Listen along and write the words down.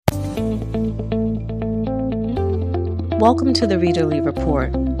Welcome to the Readerly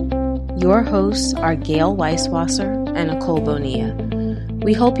Report. Your hosts are Gail Weisswasser and Nicole Bonilla.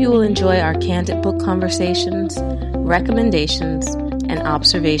 We hope you will enjoy our candid book conversations, recommendations, and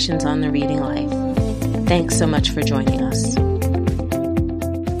observations on the reading life. Thanks so much for joining us.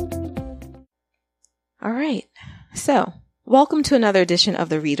 All right, so welcome to another edition of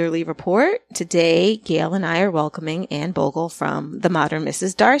the Readerly Report. Today, Gail and I are welcoming Anne Bogel from The Modern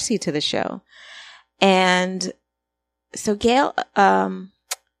Mrs. Darcy to the show. And so Gail,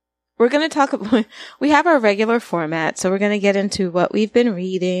 we're going to talk, we have our regular format, so we're going to get into what we've been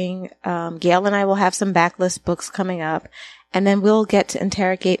reading. Gail and I will have some backlist books coming up, and then we'll get to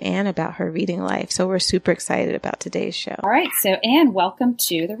interrogate Anne about her reading life. So we're super excited about today's show. All right. So Anne, welcome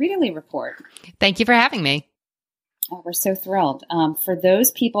to the Readerly Report. Thank you for having me. Oh, we're so thrilled. For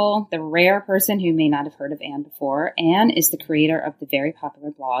those people, the rare person who may not have heard of Anne before, Anne is the creator of the very popular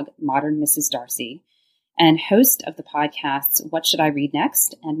blog, Modern Mrs. Darcy, and host of the podcasts What Should I Read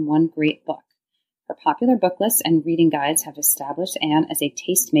Next? And One Great Book. Her popular book lists and reading guides have established Anne as a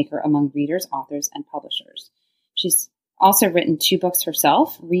tastemaker among readers, authors, and publishers. She's also written 2 books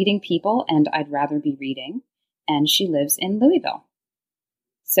herself, Reading People and I'd Rather Be Reading, and she lives in Louisville.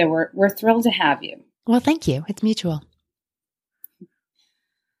 So we're thrilled to have you. Well, thank you. It's mutual.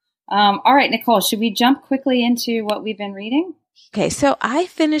 All right, Nicole, should we jump quickly into what we've been reading? Okay, so I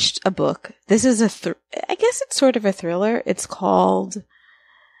finished a book. This is I guess it's sort of a thriller. It's called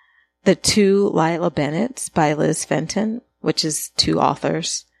The Two Lila Bennetts by Liz Fenton, which is 2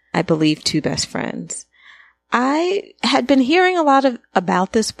 authors, I believe 2 best friends. I had been hearing a lot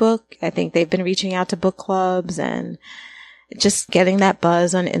about this book. I think they've been reaching out to book clubs and just getting that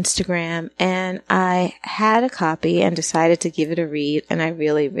buzz on Instagram. And I had a copy and decided to give it a read, and I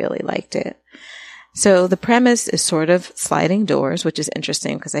really, really liked it. So the premise is sort of sliding doors, which is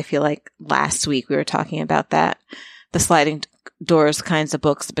interesting because I feel like last week we were talking about that, the sliding doors kinds of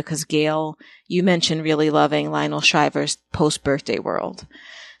books, because Gail, you mentioned really loving Lionel Shriver's Post-Birthday World.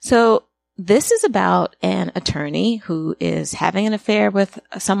 So this is about an attorney who is having an affair with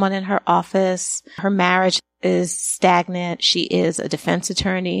someone in her office. Her marriage is stagnant. She is a defense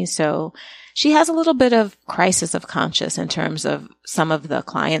attorney, so she has a little bit of crisis of conscience in terms of some of the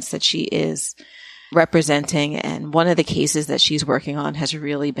clients that she is representing, and one of the cases that she's working on has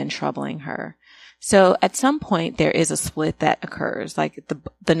really been troubling her. So at some point there is a split that occurs. Like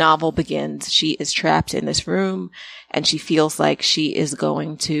the novel begins, she is trapped in this room and she feels like she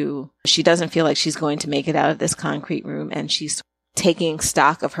doesn't feel like she's going to make it out of this concrete room, and she's taking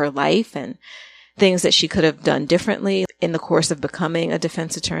stock of her life and things that she could have done differently in the course of becoming a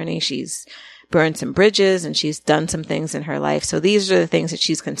defense attorney. She's burned some bridges and she's done some things in her life. So these are the things that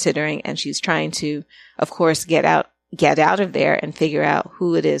she's considering, and she's trying to, of course, get out of there and figure out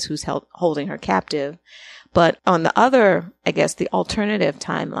who it is who's holding her captive. But on the other, I guess, the alternative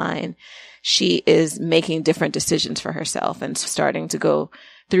timeline, she is making different decisions for herself and starting to go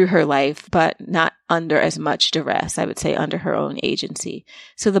through her life, but not under as much duress, I would say, under her own agency.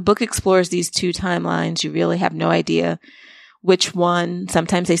 So the book explores these 2 timelines. You really have no idea which one.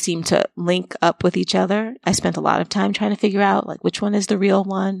 Sometimes they seem to link up with each other. I spent a lot of time trying to figure out like which one is the real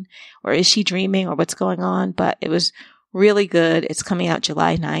one, or is she dreaming, or what's going on, but it was really good. It's coming out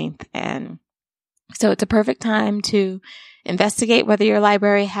July 9th. And so it's a perfect time to investigate whether your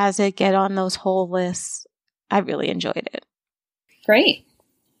library has it, get on those whole lists. I really enjoyed it. Great.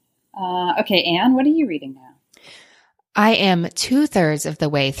 Okay, Anne, what are you reading now? I am 2/3 of the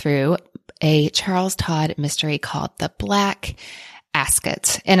way through a Charles Todd mystery called The Black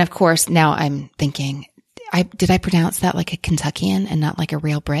Ascot. And of course, now I'm thinking, did I pronounce that like a Kentuckian and not like a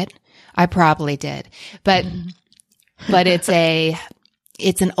real Brit? I probably did. But it's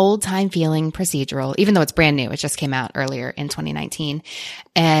an old time feeling procedural, even though it's brand new. It just came out earlier in 2019.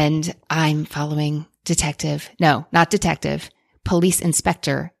 And I'm following Police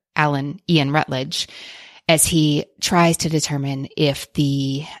Inspector Ian Rutledge, as he tries to determine if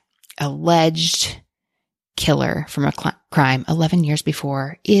the alleged killer from a crime 11 years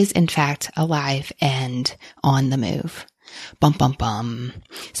before is in fact alive and on the move. Bum, bum, bum.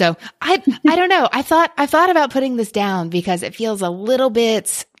 So I don't know. I thought about putting this down because it feels a little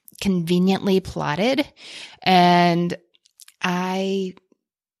bit conveniently plotted, and I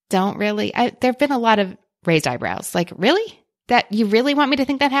don't really, there've been a lot of raised eyebrows. Like, really? That you really want me to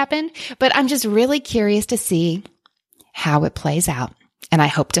think that happened? But I'm just really curious to see how it plays out. And I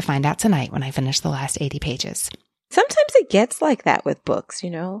hope to find out tonight when I finish the last 80 pages. Sometimes it gets like that with books, you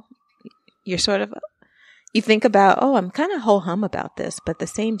know? You're sort of, you think about, oh, I'm kind of ho-hum about this, but at the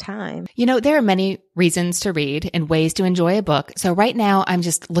same time. You know, there are many reasons to read and ways to enjoy a book. So right now I'm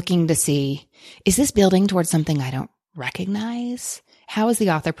just looking to see, is this building towards something I don't recognize? How is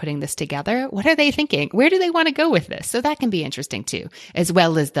the author putting this together? What are they thinking? Where do they want to go with this? So that can be interesting too, as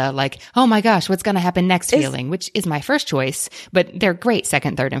well as the like, oh my gosh, what's going to happen next feeling, which is my first choice, but they're great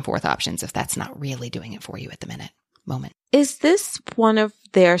second, third, and fourth options if that's not really doing it for you at the moment. Is this one of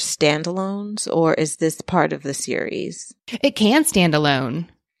their standalones, or is this part of the series? It can stand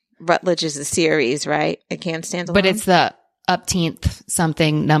alone. Rutledge is a series, right? It can stand alone. But it's the upteenth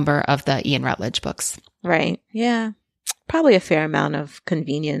something number of the Ian Rutledge books. Right. Yeah. Probably a fair amount of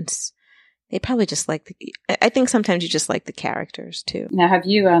convenience. They probably just like I think sometimes you just like the characters too. Now, have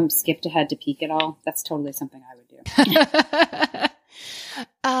you skipped ahead to peek at all? That's totally something I would do.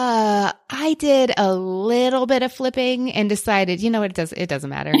 I did a little bit of flipping and decided, it doesn't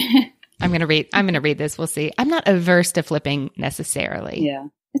matter. I'm going to read this. We'll see. I'm not averse to flipping necessarily. Yeah.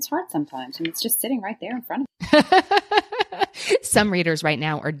 It's hard sometimes. I mean, it's just sitting right there in front of you. Some readers right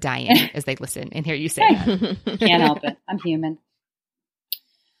now are dying as they listen and hear you say that. Can't help it. I'm human.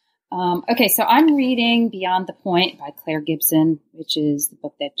 Okay, so I'm reading Beyond the Point by Claire Gibson, which is the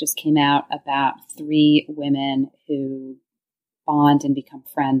book that just came out about 3 women who bond and become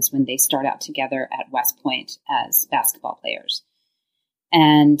friends when they start out together at West Point as basketball players.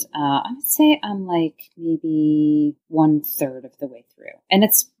 And I would say I'm like maybe 1/3 of the way through. And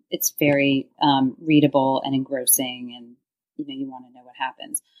it's very readable and engrossing, and you want to know what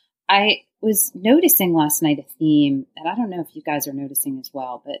happens. I was noticing last night a theme, and I don't know if you guys are noticing as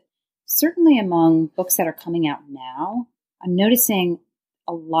well, but certainly among books that are coming out now, I'm noticing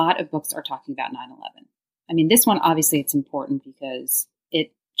a lot of books are talking about 9/11. I mean, this one, obviously, it's important because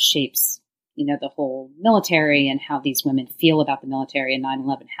it shapes the whole military and how these women feel about the military, and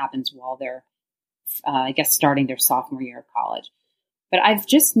 9/11 happens while they're, starting their sophomore year of college. But I've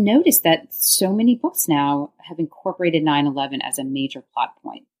just noticed that so many books now have incorporated 9/11 as a major plot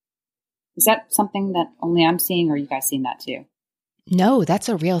point. Is that something that only I'm seeing, or are you guys seeing that too? No, that's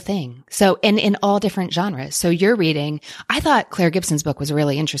a real thing. So, and in all different genres. So you're reading, I thought Claire Gibson's book was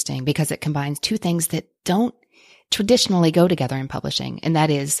really interesting because it combines 2 things that don't traditionally go together in publishing, and that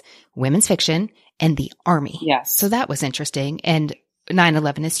is women's fiction and the Army. Yes. So that was interesting, and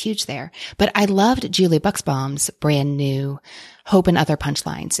 9/11 is huge there. But I loved Julie Buxbaum's brand new Hope and Other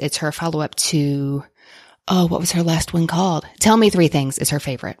Punchlines. It's her follow-up to, what was her last one called? Tell Me 3 Things is her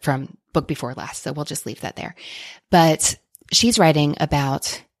favorite from book before last, so we'll just leave that there. But she's writing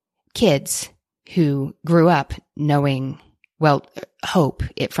about kids who grew up knowing, Hope,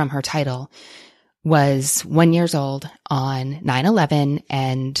 from her title, was 1 year old on 9/11,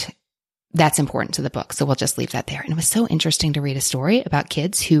 and that's important to the book. So we'll just leave that there. And it was so interesting to read a story about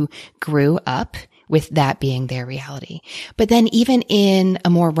kids who grew up with that being their reality. But then even in a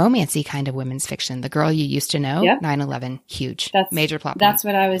more romancy kind of women's fiction, The Girl You Used to Know, Yep. 9/11, huge, major plot point. That's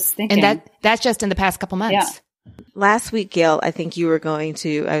what I was thinking. And that's just in the past couple months. Yeah. Last week, Gail, I think you were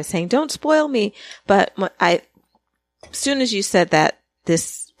I was saying, don't spoil me. But as soon as you said that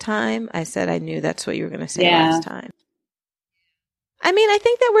this time, I said I knew that's what you were going to say last time. I mean, I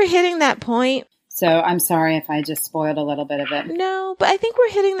think that we're hitting that point. So I'm sorry if I just spoiled a little bit of it. No, but I think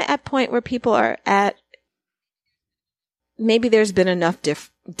we're hitting that point where people are at, maybe there's been enough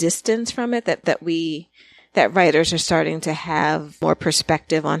distance from it that writers are starting to have more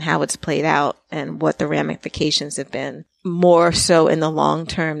perspective on how it's played out and what the ramifications have been, more so in the long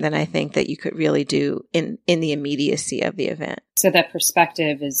term than I think that you could really do in the immediacy of the event. So that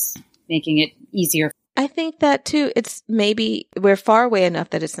perspective is making it easier. I think that too. It's maybe we're far away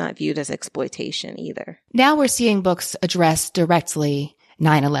enough that it's not viewed as exploitation either. Now we're seeing books address directly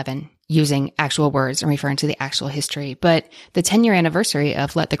 9/11 using actual words and referring to the actual history. But the 10-year anniversary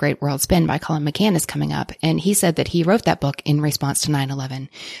of Let the Great World Spin by Colin McCann is coming up. And he said that he wrote that book in response to 9/11,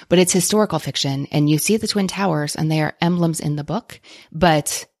 but it's historical fiction. And you see the Twin Towers and they are emblems in the book,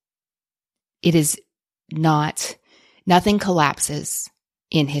 but it is nothing collapses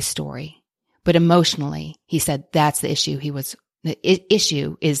in his story. But emotionally, he said that's the issue. The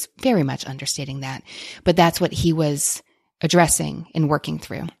issue is very much understating that, but that's what he was addressing and working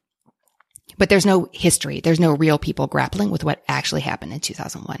through. But there's no history. There's no real people grappling with what actually happened in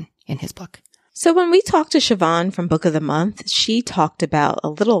 2001 in his book. So when we talked to Siobhan from Book of the Month, she talked about A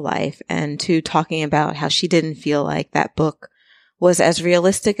Little Life and talking about how she didn't feel like that book was as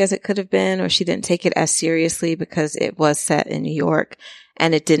realistic as it could have been, or she didn't take it as seriously because it was set in New York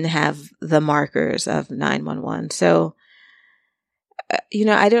and it didn't have the markers of 9/11. So,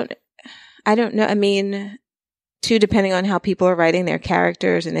 I don't know. I mean, too, depending on how people are writing their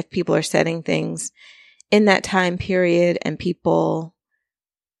characters and if people are setting things in that time period and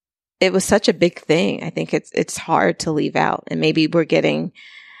it was such a big thing. I think it's hard to leave out, and maybe we're getting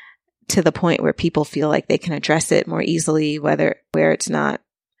to the point where people feel like they can address it more easily, where it's not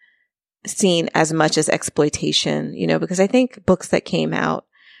seen as much as exploitation, because I think books that came out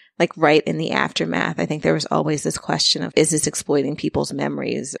like right in the aftermath, I think there was always this question of, is this exploiting people's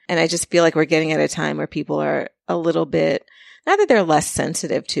memories? And I just feel like we're getting at a time where people are a little bit, not that they're less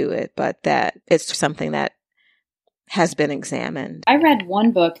sensitive to it, but that it's something that has been examined. I read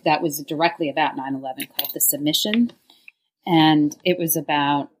one book that was directly about 9/11 called The Submission. And it was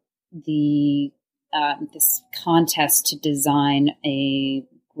about this contest to design a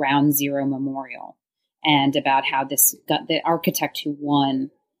Ground Zero memorial, and about how the architect who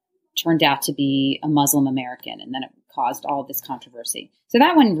won turned out to be a Muslim American, and then it caused all this controversy. So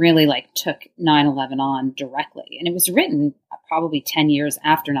that one really took 9/11 on directly, and it was written probably 10 years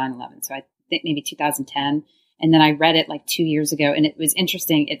after 9/11. So I think maybe 2010. And then I read it 2 years ago, and it was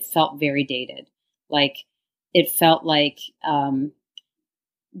interesting. It felt very dated. It felt like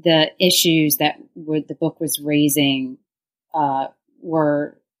the issues that the book was raising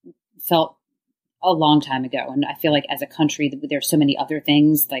felt a long time ago. And I feel like as a country, there's so many other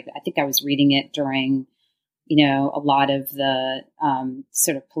things. I think I was reading it during, a lot of the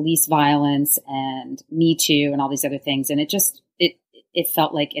sort of police violence and Me Too and all these other things. And it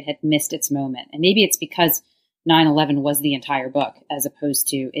felt like it had missed its moment. And maybe it's because 9/11 was the entire book as opposed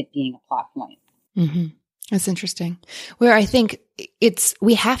to it being a plot point. Mm-hmm. That's interesting. Where I think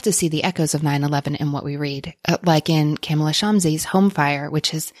we have to see the echoes of 9/11 in what we read, like in Kamala Shamsi's Home Fire,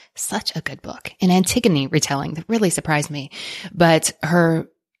 which is such a good book, an Antigone retelling that really surprised me. But her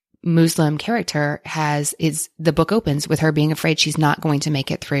Muslim character the book opens with her being afraid she's not going to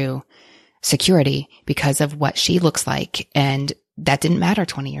make it through security because of what she looks like. And that didn't matter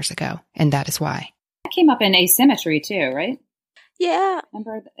 20 years ago. And that is why. That came up in Asymmetry too, right? Yeah.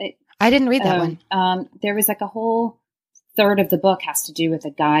 Remember I didn't read that one. There was a whole third of the book has to do with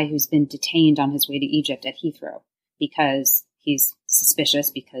a guy who's been detained on his way to Egypt at Heathrow because he's suspicious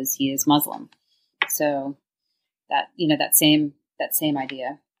because he is Muslim. So that same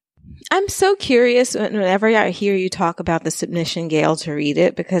idea. I'm so curious whenever I hear you talk about The Submission, Gail, to read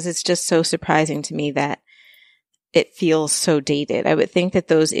it, because it's just so surprising to me that it feels so dated. I would think that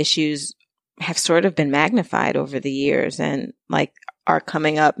those issues have sort of been magnified over the years and are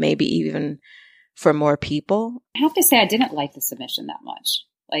coming up maybe even for more people. I have to say I didn't like The Submission that much.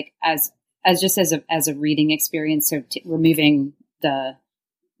 As a reading experience, so removing the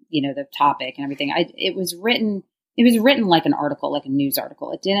topic and everything. It was written like an article, like a news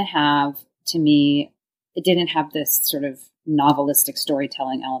article. It didn't have this sort of novelistic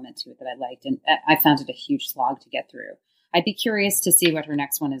storytelling element to it that I liked. And I found it a huge slog to get through. I'd be curious to see what her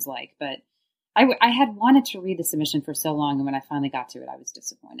next one is like, but I had wanted to read The Submission for so long, and when I finally got to it, I was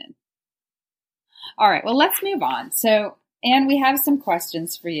disappointed. All right, well, let's move on. So, Anne, we have some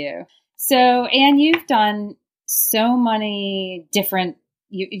questions for you. So, Anne, you've done so many different,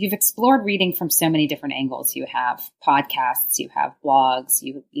 you've explored reading from so many different angles. You have podcasts, you have blogs,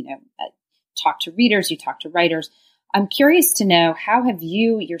 you talk to readers, you talk to writers. I'm curious to know, how have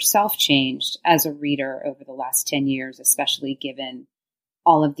you yourself changed as a reader over the last 10 years, especially given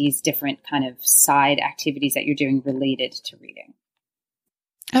all of these different kind of side activities that you're doing related to reading?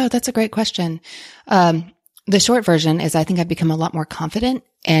 Oh, that's a great question. The short version is I think I've become a lot more confident,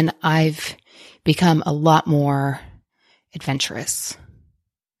 and I've become a lot more adventurous.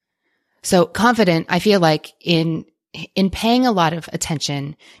 So confident, I feel like in paying a lot of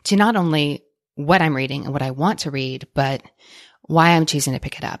attention to not only what I'm reading and what I want to read, but why I'm choosing to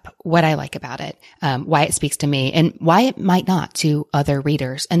pick it up, what I like about it, why it speaks to me, and why it might not to other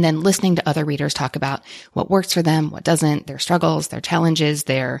readers. And then listening to other readers talk about what works for them, what doesn't, their struggles, their challenges,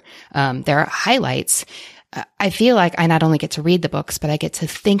 their highlights. I feel like I not only get to read the books, but I get to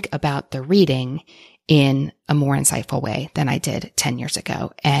think about the reading in a more insightful way than I did 10 years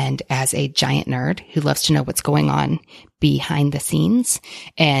ago. And as a giant nerd who loves to know what's going on behind the scenes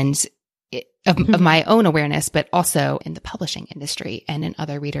and of my own awareness, but also in the publishing industry and in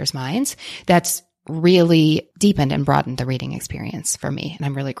other readers' minds, that's really deepened and broadened the reading experience for me. And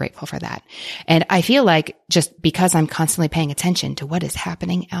I'm really grateful for that. And I feel like just because I'm constantly paying attention to what is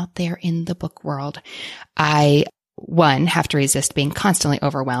happening out there in the book world, I have to resist being constantly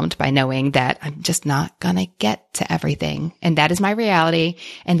overwhelmed by knowing that I'm just not going to get to everything. And that is my reality.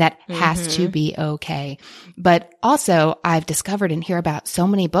 And that has to be okay. But also I've discovered and hear about so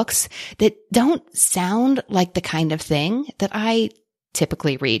many books that don't sound like the kind of thing that I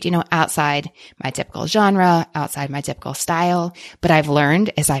typically read, outside my typical genre, outside my typical style. But I've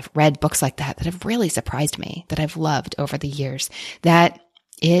learned as I've read books like that have really surprised me, that I've loved over the years, that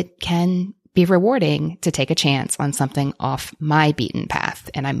it can be rewarding to take a chance on something off my beaten path.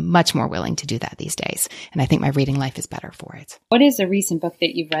 And I'm much more willing to do that these days. And I think my reading life is better for it. What is a recent book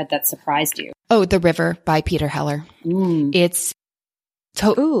that you've read that surprised you? Oh, The River by Peter Heller. It's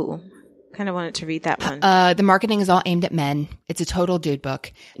Ooh, kind of wanted to read that one. the marketing is all aimed at men. It's a total dude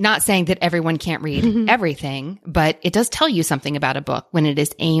book. Not saying that everyone can't read everything, but it does tell you something about a book when it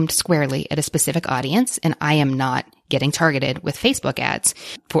is aimed squarely at a specific audience. And I am not getting targeted with Facebook ads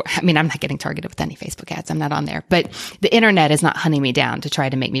I'm not getting targeted with any Facebook ads. I'm not on there, but the internet is not hunting me down to try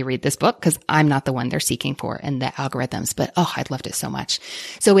to make me read this book because I'm not the one they're seeking for in the algorithms, but I loved it so much.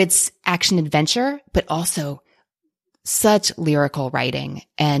 So it's action adventure, but also such lyrical writing.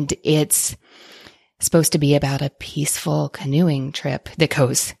 And it's supposed to be about a peaceful canoeing trip that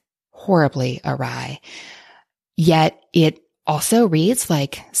goes horribly awry. Yet it also reads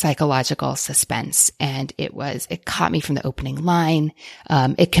like psychological suspense. And it caught me from the opening line.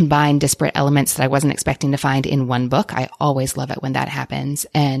 It combined disparate elements that I wasn't expecting to find in one book. I always love it when that happens.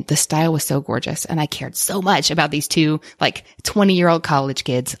 And the style was so gorgeous. And I cared so much about these two 20-year-old college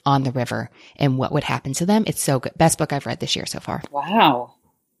kids on the river and what would happen to them. It's so good. Best book I've read this year so far. Wow.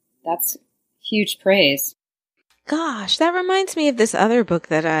 That's huge praise. Gosh, that reminds me of this other book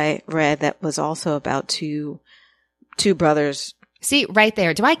that I read that was also about two brothers. See, right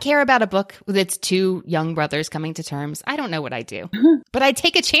there. Do I care about a book with its two young brothers coming to terms? I don't know what I do, but I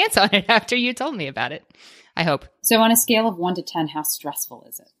take a chance on it after you told me about it. I hope. So on a scale of 1 to 10, how stressful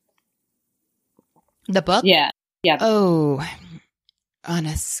is it? The book? Yeah. Oh, on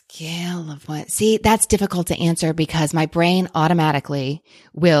a scale of what? See, that's difficult to answer because my brain automatically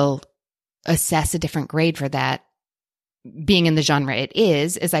will assess a different grade for that being in the genre it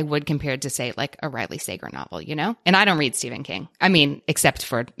is, as I would compared to, say, like a Riley Sager novel, you know? And I don't read Stephen King. I mean, except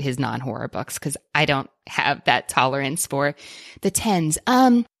for his non-horror books, because I don't have that tolerance for the tens.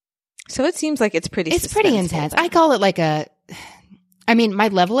 So it seems like it's pretty intense. I call it my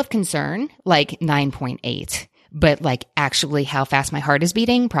level of concern, 9.8. But actually how fast my heart is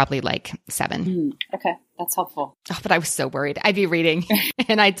beating, probably 7. Okay. That's helpful. Oh, but I was so worried. I'd be reading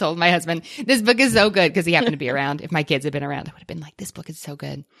and I told my husband, this book is so good because he happened to be around. If my kids had been around, I would have been like, this book is so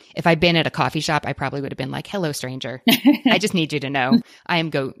good. If I'd been at a coffee shop, I probably would have been like, hello, stranger. I just need you to know I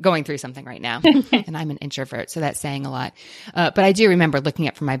am going through something right now. And I'm an introvert. So that's saying a lot. But I do remember looking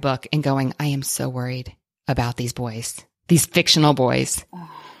up from my book and going, I am so worried about these boys, these fictional boys.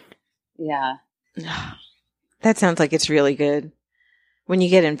 Yeah. That sounds like it's really good when you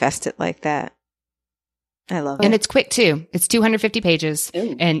get invested like that. I love it. And it's quick too. It's 250 pages.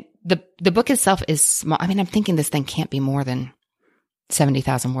 Ooh. And the book itself is small. I mean, I'm thinking this thing can't be more than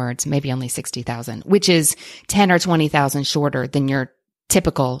 70,000 words, maybe only 60,000, which is 10 or 20,000 shorter than your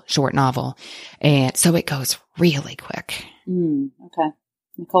typical short novel. And so it goes really quick. Okay.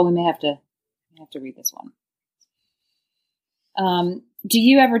 Nicole, we may have to read this one. Do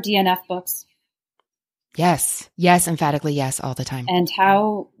you ever DNF books? Yes. Yes. Emphatically yes. All the time. And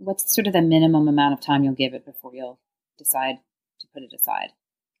what's sort of the minimum amount of time you'll give it before you'll decide to put it aside?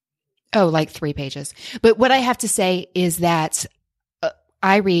 Oh, 3 pages. But what I have to say is that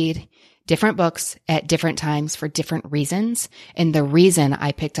I read different books at different times for different reasons. And the reason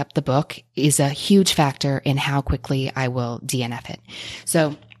I picked up the book is a huge factor in how quickly I will DNF it.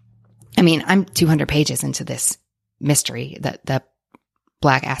 So, I mean, I'm 200 pages into this mystery, the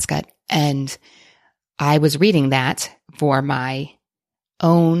Black Ascot, and I was reading that for my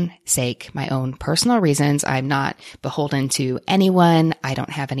own sake, my own personal reasons. I'm not beholden to anyone. I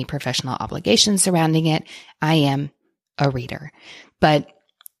don't have any professional obligations surrounding it. I am a reader. But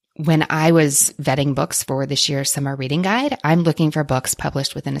when I was vetting books for this year's summer reading guide, I'm looking for books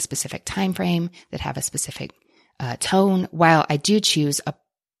published within a specific time frame that have a specific tone. While I do choose a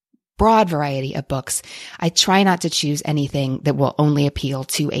broad variety of books, I try not to choose anything that will only appeal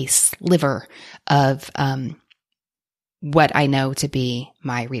to a sliver of what I know to be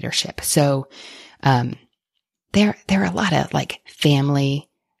my readership. So there are a lot of family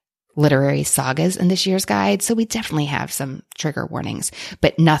literary sagas in this year's guide. So we definitely have some trigger warnings,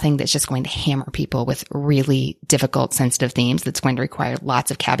 but nothing that's just going to hammer people with really difficult, sensitive themes that's going to require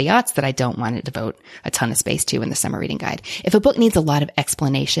lots of caveats that I don't want to devote a ton of space to in the summer reading guide. If a book needs a lot of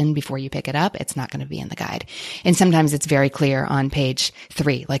explanation before you pick it up, it's not going to be in the guide. And sometimes it's very clear on page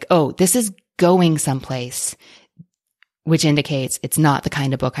 3, this is going someplace, which indicates it's not the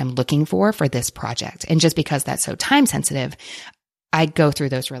kind of book I'm looking for this project. And just because that's so time sensitive, I go through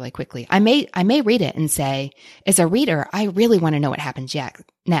those really quickly. I may read it and say, as a reader, I really want to know what happens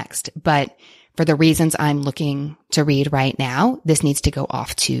next. But for the reasons I'm looking to read right now, this needs to go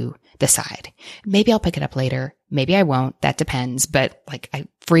off to side. Maybe I'll pick it up later. Maybe I won't. That depends. But like, I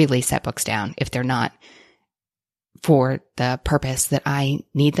freely set books down if they're not for the purpose that I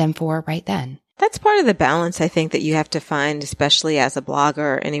need them for right then. That's part of the balance I think that you have to find, especially as a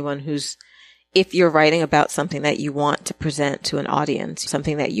blogger or anyone who's, if you're writing about something that you want to present to an audience,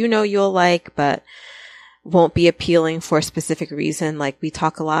 something that you know you'll like, but won't be appealing for a specific reason. Like we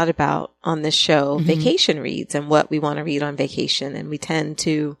talk a lot about on this show, vacation reads and what we want to read on vacation. And we tend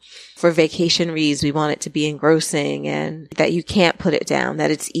to, for vacation reads, we want it to be engrossing and that you can't put it down,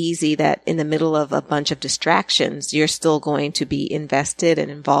 that it's easy, that in the middle of a bunch of distractions, you're still going to be invested and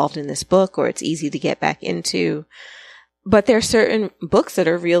involved in this book, or it's easy to get back into. But there are certain books that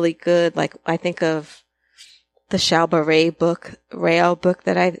are really good. Like I think of the Shalbaray book, Rael book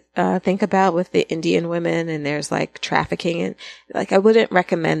that I think about with the Indian women, and there's like trafficking, and like I wouldn't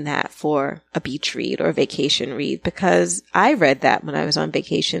recommend that for a beach read or a vacation read, because I read that when I was on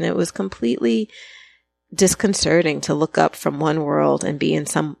vacation. It was completely disconcerting to look up from one world and be in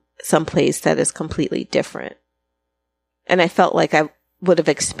some place that is completely different. And I felt like I would have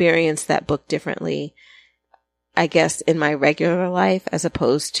experienced that book differently, I guess, in my regular life as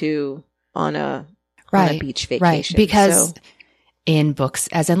opposed to on a beach vacation. Right. Because in books,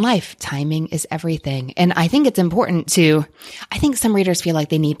 as in life, timing is everything. And I think it's important I think some readers feel like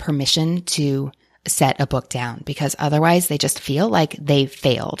they need permission to set a book down, because otherwise they just feel like they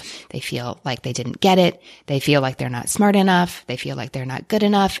failed. They feel like they didn't get it. They feel like they're not smart enough. They feel like they're not good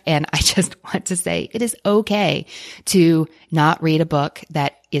enough. And I just want to say it is okay to not read a book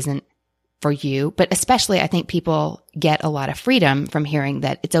that isn't for you. But especially I think people get a lot of freedom from hearing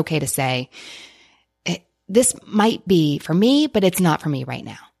that it's okay to say, this might be for me, but it's not for me right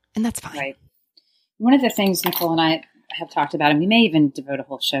now. And that's fine. Right. One of the things Nicole and I have talked about, and we may even devote a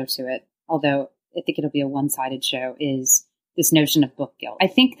whole show to it, although I think it'll be a one-sided show, is this notion of book guilt. I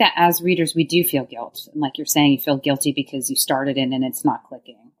think that as readers, we do feel guilt. And like you're saying, you feel guilty because you started in and it's not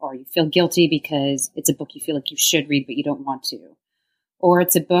clicking. Or you feel guilty because it's a book you feel like you should read, but you don't want to. Or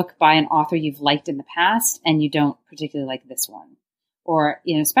it's a book by an author you've liked in the past and you don't particularly like this one. Or,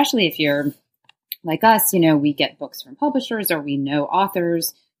 especially if you're like us, we get books from publishers or we know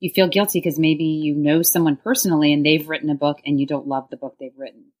authors. You feel guilty because maybe you know someone personally and they've written a book and you don't love the book they've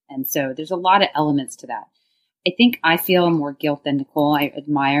written. And so there's a lot of elements to that. I think I feel more guilt than Nicole. I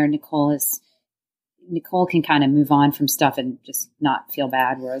admire Nicole. Nicole can kind of move on from stuff and just not feel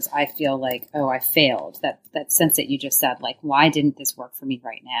bad, whereas I feel like, oh, I failed. That sense that you just said, like, why didn't this work for me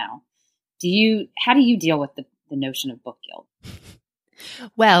right now? How do you deal with the notion of book guilt?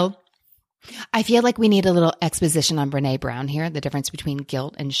 Well, I feel like we need a little exposition on Brené Brown here, the difference between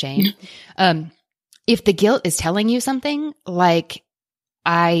guilt and shame. If the guilt is telling you something, like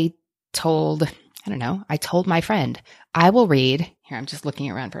I told my friend, I will read, here I'm just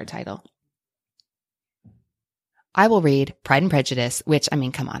looking around for a title. I will read Pride and Prejudice, which, I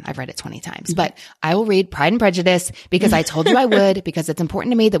mean, come on, I've read it 20 times, but I will read Pride and Prejudice because I told you I would, because it's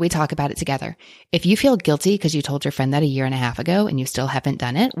important to me that we talk about it together. If you feel guilty because you told your friend that a year and a half ago and you still haven't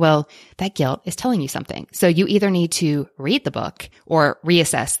done it, well, that guilt is telling you something. So you either need to read the book or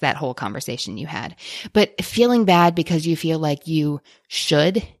reassess that whole conversation you had. But feeling bad because you feel like you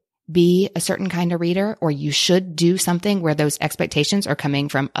should be a certain kind of reader, or you should do something where those expectations are coming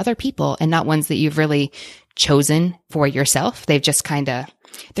from other people and not ones that you've really chosen for yourself. They're just kind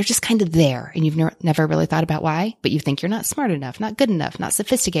of there, and you've never really thought about why, but you think you're not smart enough, not good enough, not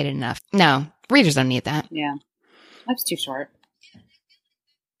sophisticated enough. No, readers don't need that. Yeah. Life's too short.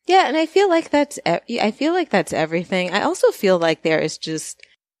 Yeah. And I feel like that's everything. I also feel like there is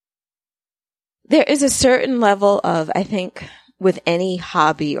a certain level of, I think, with any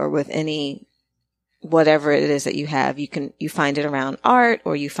hobby or with any whatever it is that you have, you find it around art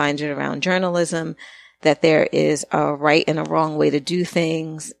or you find it around journalism, that there is a right and a wrong way to do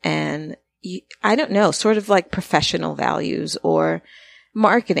things. And I don't know, sort of like professional values or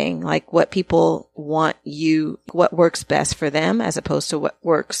marketing, like what people want what works best for them as opposed to what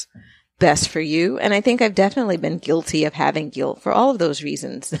works best for you. And I think I've definitely been guilty of having guilt for all of those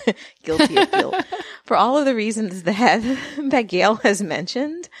reasons. Guilty of guilt for all of the reasons that Gail has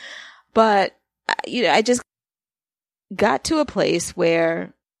mentioned. But, I just got to a place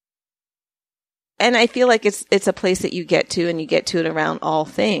where, and I feel like it's a place that you get to, and you get to it around all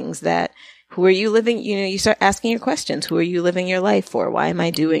things, that who are you living, you start asking your questions. Who are you living your life for? Why am I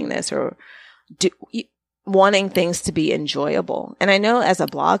doing this? Or wanting things to be enjoyable. And I know as a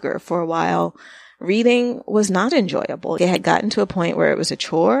blogger for a while, reading was not enjoyable. It had gotten to a point where it was a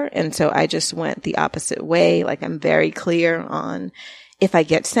chore. And so I just went the opposite way. Like, I'm very clear on if I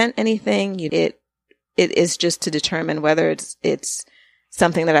get sent anything, it is just to determine whether it's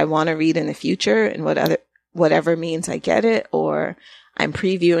something that I want to read in the future and whatever means I get it, or I'm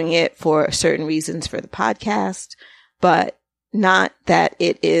previewing it for certain reasons for the podcast, but not that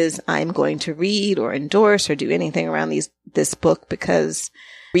it is I'm going to read or endorse or do anything around this book, because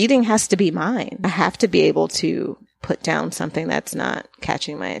reading has to be mine. I have to be able to put down something that's not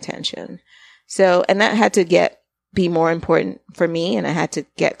catching my attention. So, and that had to be more important for me, and I had to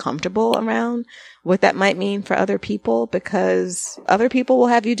get comfortable around what that might mean for other people, because other people will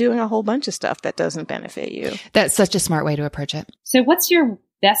have you doing a whole bunch of stuff that doesn't benefit you. That's such a smart way to approach it. So what's your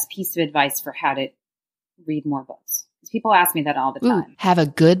best piece of advice for how to read more books? Because people ask me that all the time. Have a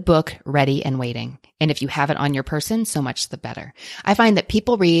good book ready and waiting. And if you have it on your person, so much the better. I find that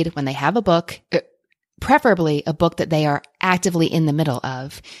people read when they have a book, preferably a book that they are actively in the middle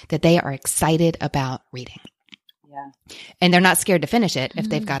of, that they are excited about reading. Yeah. And they're not scared to finish it if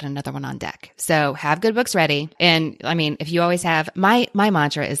they've got another one on deck. So have good books ready. And I mean, if you always have, my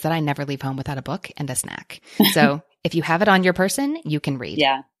mantra is that I never leave home without a book and a snack. So if you have it on your person, you can read.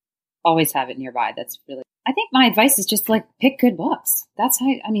 Yeah. Always have it nearby. That's really, I think my advice is just like pick good books. That's how,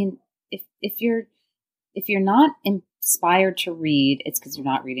 I mean, if you're not inspired to read, it's because you're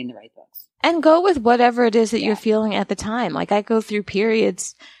not reading the right books. And go with whatever it is that you're feeling at the time. Like I go through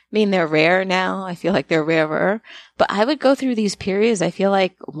periods, I mean, they're rare now. I feel like they're rarer, but I would go through these periods. I feel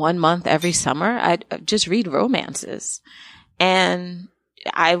like 1 month every summer, I'd just read romances, and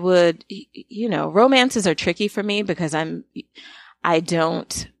I would, romances are tricky for me because I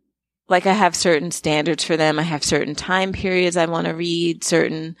have certain standards for them. I have certain time periods I want to read,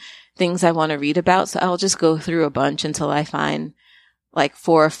 certain things I want to read about. So I'll just go through a bunch until I find like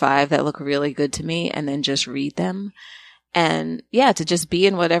 4 or 5 that look really good to me, and then just read them. And to just be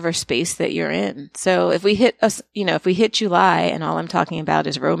in whatever space that you're in. So if we hit July and all I'm talking about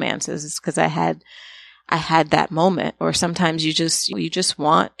is romances, it's because I had that moment. Or sometimes you just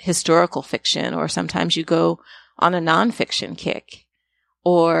want historical fiction, or sometimes you go on a nonfiction kick,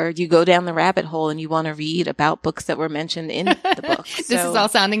 or you go down the rabbit hole and you want to read about books that were mentioned in the book. This is all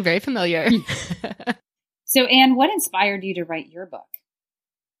sounding very familiar. So, Anne, what inspired you to write your book?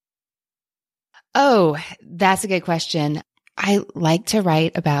 Oh, that's a good question. I like to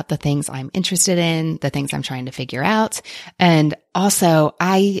write about the things I'm interested in, the things I'm trying to figure out. And also,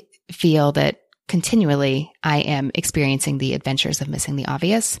 I feel that continually I am experiencing the adventures of missing the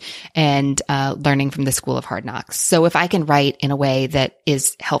obvious and learning from the school of hard knocks. So if I can write in a way that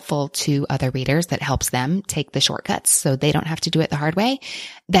is helpful to other readers, that helps them take the shortcuts so they don't have to do it the hard way,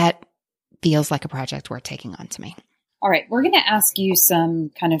 that feels like a project worth taking on to me. All right, we're going to ask you some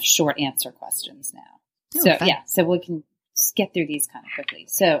kind of short answer questions now. So we can get through these kind of quickly.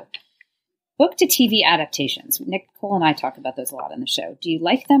 So, book to TV adaptations. Nicole and I talk about those a lot on the show. Do you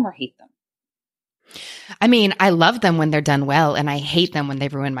like them or hate them? I mean, I love them when they're done well, and I hate them when they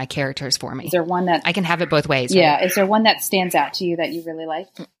ruin my characters for me. Is there one that... I can have it both ways. Yeah, right? Is there one that stands out to you that you really like?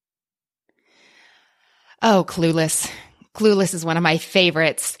 Oh, Clueless. Clueless is one of my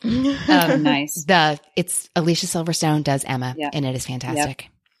favorites. Nice. It's Alicia Silverstone does Emma, and it is fantastic.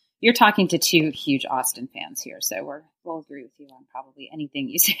 Yep. You're talking to 2 huge Austen fans here, so we'll agree with you on probably anything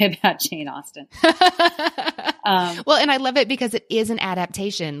you say about Jane Austen. Well, and I love it because it is an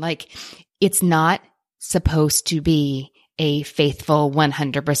adaptation. Like, it's not supposed to be a faithful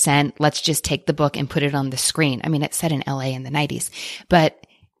 100%, let's just take the book and put it on the screen. I mean, it's set in LA in the 90s, but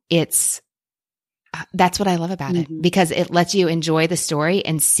that's what I love about it, because it lets you enjoy the story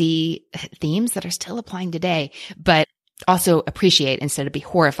and see themes that are still applying today, but also appreciate instead of be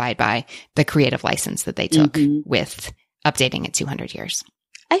horrified by the creative license that they took with updating it 200 years.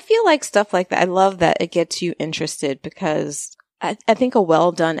 I feel like stuff like that. I love that it gets you interested, because I think a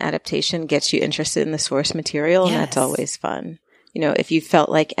well done adaptation gets you interested in the source material, and that's always fun. If you felt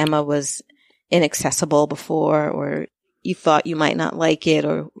like Emma was inaccessible before, or you thought you might not like it,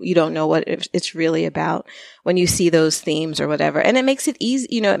 or you don't know what it's really about, when you see those themes or whatever. And it makes it easy,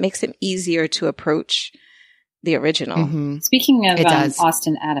 it makes it easier to approach the original. Speaking of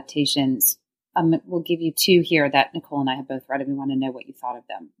Austen adaptations, we'll give you 2 here that Nicole and I have both read, and we want to know what you thought of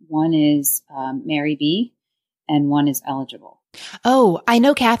them. One is Mary B., and one is Eligible. Oh, I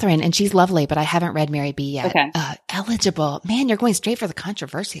know Catherine, and she's lovely, but I haven't read Mary B. yet. Okay. Eligible. Man, you're going straight for the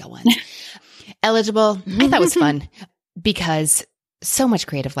controversial one. Eligible, I thought was fun. Because so much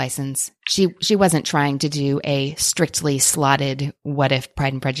creative license. She wasn't trying to do a strictly slotted what if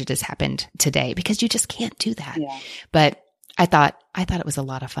Pride and Prejudice happened today, because you just can't do that. Yeah. But I thought it was a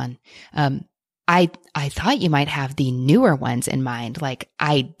lot of fun. I thought you might have the newer ones in mind. Like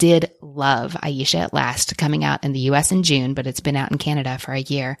I did love Aisha at Last coming out in the US in June, but it's been out in Canada for a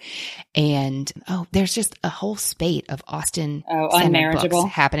year. And there's just a whole spate of Austen Unmarriageable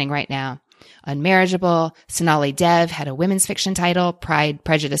books happening right now. Unmarriageable. Sonali Dev had a women's fiction title, Pride,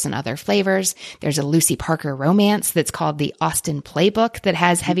 Prejudice, and Other Flavors. There's a Lucy Parker romance that's called The Austen Playbook that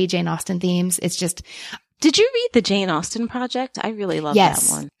has heavy Jane Austen themes. It's just... Did you read the Jane Austen Project? I really love that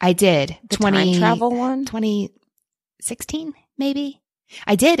one. I did. The time travel one? 2016, maybe?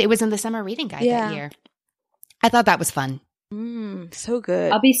 I did. It was in the summer reading guide that year. I thought that was fun. So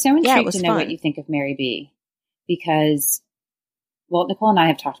good. I'll be so intrigued to know what you think of Mary B. Because, well, Nicole and I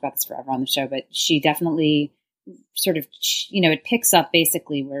have talked about this forever on the show, but she definitely sort of, it picks up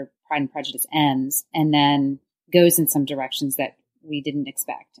basically where Pride and Prejudice ends and then goes in some directions that we didn't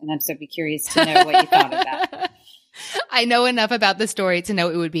expect. And I'm so curious to know what you thought of that. I know enough about the story to know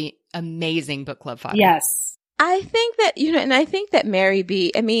it would be amazing book club fodder. Yes. I think that, and I think that Mary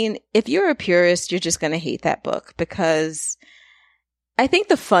B., I mean, if you're a purist, you're just going to hate that book because I think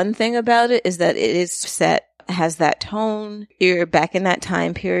the fun thing about it is that it is set, has that tone. You're back in that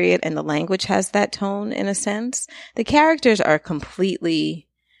time period and the language has that tone in a sense. The characters are completely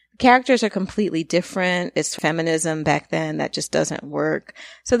different. It's feminism back then that just doesn't work.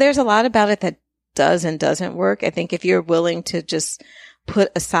 So there's a lot about it that does and doesn't work. I think if you're willing to just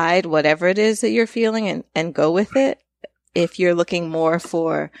put aside whatever it is that you're feeling and go with it, if you're looking more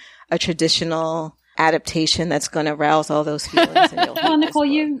for a traditional adaptation that's going to rouse all those feelings. And well, Nicole,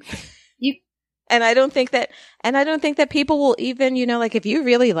 you. And I don't think that people will even, like if you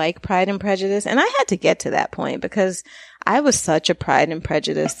really like Pride and Prejudice, and I had to get to that point because I was such a Pride and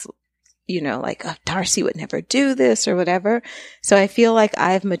Prejudice, like, oh, Darcy would never do this or whatever. So I feel like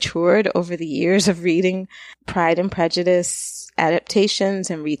I've matured over the years of reading Pride and Prejudice adaptations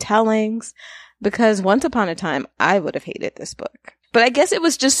and retellings because once upon a time I would have hated this book. But I guess it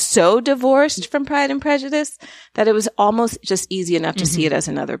was just so divorced from Pride and Prejudice that it was almost just easy enough to see it as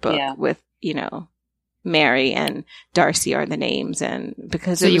another book with, Mary and Darcy are the names, and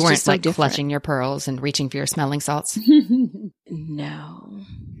because so it was you weren't just so like different. clutching your pearls and reaching for your smelling salts. No,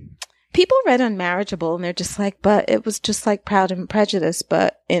 people read Unmarriageable and they're just like, but it was just like Pride and Prejudice,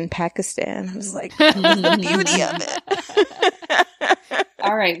 but in Pakistan. I was like, what's the beauty of it?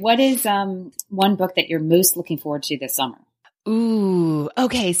 All right, what is one book that you're most looking forward to this summer? Ooh,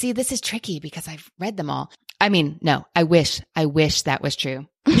 okay. See, this is tricky because I've read them all. I mean, no, I wish that was true.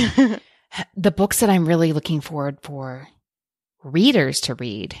 The books that I'm really looking forward for readers to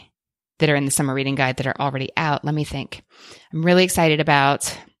read that are in the summer reading guide that are already out. Let me think. I'm really excited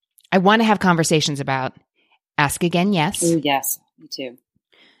about, I want to have conversations about Ask Again, Yes. Ooh, yes, me too.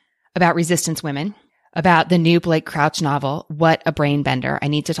 About Resistance Women, about the new Blake Crouch novel, What a Brain Bender. I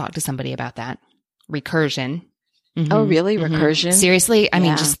need to talk to somebody about that. Recursion. Mm-hmm. Oh, really? Recursion? Seriously? I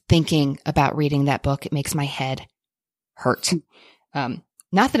mean, just thinking about reading that book, it makes my head hurt.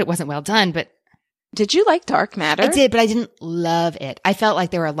 Not that it wasn't well done, but... Did you like Dark Matter? I did, but I didn't love it. I felt like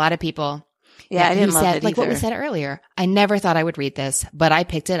there were a lot of people I didn't love it like either. What we said earlier. I never thought I would read this, but I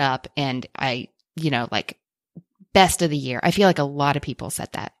picked it up and I, best of the year. I feel like a lot of people said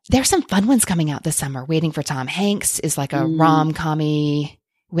that. There's some fun ones coming out this summer. Waiting for Tom Hanks is like a rom-com-y.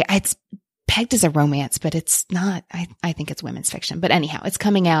 It's pegged as a romance, but it's not. I think it's women's fiction. But anyhow, it's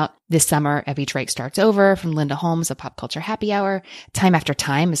coming out this summer. Evie Drake Starts Over from Linda Holmes, a pop culture happy hour. Time After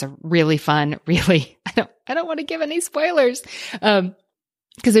Time is a really fun, I don't want to give any spoilers. Because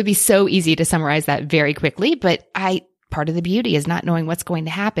it would be so easy to summarize that very quickly. But part of the beauty is not knowing what's going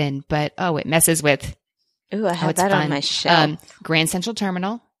to happen. But it messes with. Ooh, I have that on my shelf. Grand Central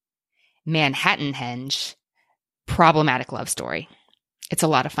Terminal, Manhattan Henge, problematic love story. It's a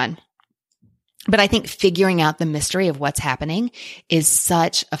lot of fun. But I think figuring out the mystery of what's happening is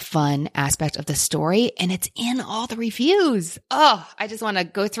such a fun aspect of the story, and it's in all the reviews. Oh, I just want to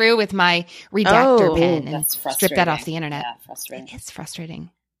go through with my redactor pen and strip that off the internet. Yeah, frustrating. It is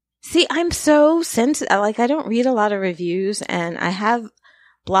frustrating. See, I'm so sensitive. Like, I don't read a lot of reviews, and I have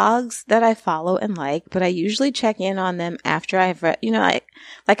blogs that I follow and like, but I usually check in on them after I've read,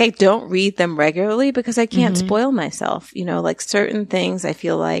 I don't read them regularly because I can't spoil myself. Like certain things I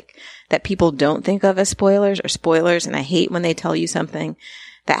feel like that people don't think of as spoilers or spoilers. And I hate when they tell you something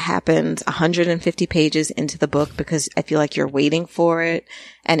that happens 150 pages into the book because I feel like you're waiting for it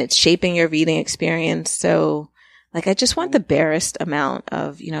and it's shaping your reading experience. So like, I just want the barest amount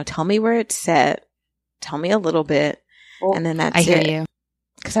of, tell me where it's set, tell me a little bit, and then that's it. I hear you.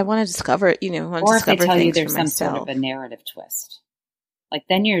 Because I want to discover it, or if they tell you there's some sort of a narrative twist. Like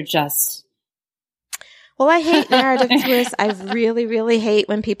then you're just... Well, I hate narrative twists. I really, really hate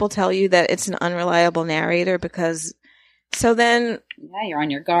when people tell you that it's an unreliable narrator because so then. Yeah, you're on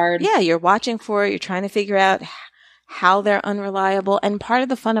your guard. Yeah, you're watching for it. You're trying to figure out how they're unreliable. And part of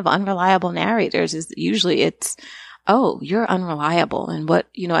the fun of unreliable narrators is usually it's, oh, you're unreliable. And what,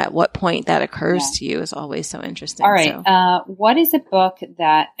 at what point that occurs to you is always so interesting. All right. So. What is a book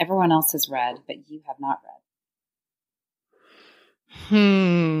that everyone else has read, but you have not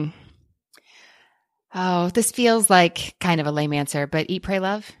read? Oh, this feels like kind of a lame answer, but Eat, Pray,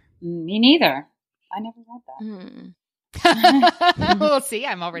 Love? Me neither. I never read that. We'll see.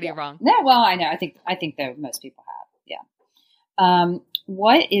 I'm already wrong. No, well, I know. I think that most people have. Yeah.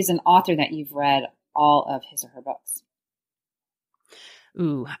 What is an author that you've read all of his or her books?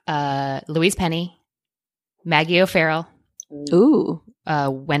 Ooh, Louise Penny, Maggie O'Farrell. Ooh,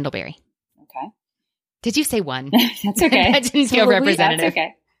 Wendell Berry. Okay. Did you say one? That's okay. That didn't feel representative. That's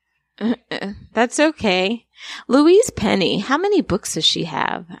okay. That's okay. Louise Penny, how many books does she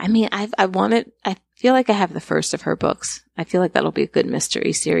have? I mean, I feel like I have the first of her books. I feel like that'll be a good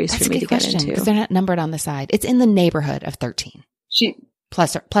mystery series for me to get into. Because they're not numbered on the side. It's in the neighborhood of 13.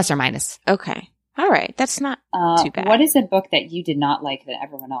 Plus or minus. Okay. All right. That's not too bad. What is a book that you did not like that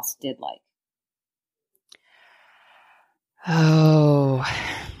everyone else did like? Oh,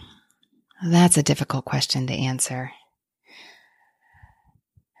 that's a difficult question to answer.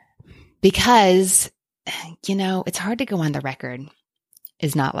 Because, it's hard to go on the record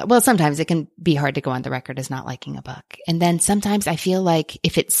as not sometimes it can be hard to go on the record as not liking a book. And then sometimes I feel like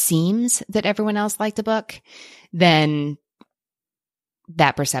if it seems that everyone else liked a book, then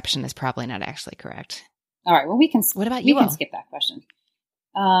that perception is probably not actually correct. All right. Well, what about you? We can skip that question.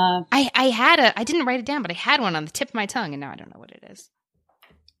 I didn't write it down, but I had one on the tip of my tongue and now I don't know what it is.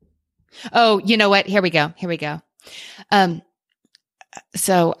 Oh, you know what? Here we go.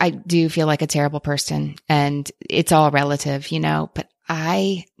 So I do feel like a terrible person and it's all relative, but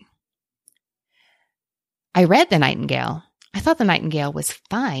I read The Nightingale. I thought The Nightingale was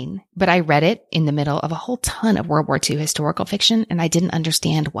fine, but I read it in the middle of a whole ton of World War II historical fiction and I didn't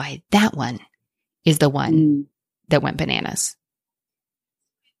understand why that one is the one that went bananas.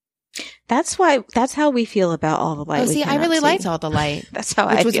 That's how we feel about All the Light. Oh, see, I really liked All the Light. That's how I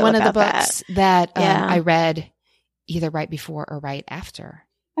feel about that. Which was one of the books that I read either right before or right after.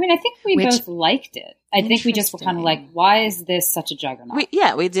 I mean, I think we both liked it. I think we just were kind of like, why is this such a juggernaut?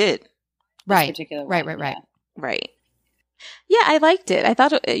 We did. Right. Right. Yeah, I liked it. I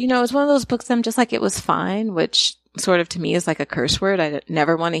thought, it was one of those books I'm just like, it was fine, which sort of to me is like a curse word. I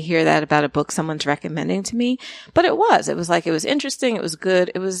never want to hear that about a book someone's recommending to me. But it was like, it was interesting. It was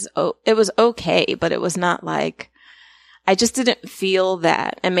good. It was okay, but it was not like, I just didn't feel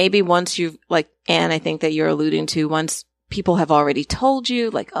that. And maybe once you've, like, Anne, I think that you're alluding to, once people have already told you,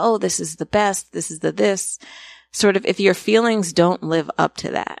 like, oh, this is the best, this is this, sort of, if your feelings don't live up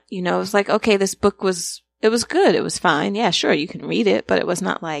to that, it's like, okay, this book it was good. It was fine. Yeah, sure, you can read it, but it was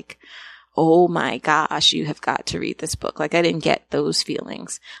not like, oh my gosh, you have got to read this book. Like, I didn't get those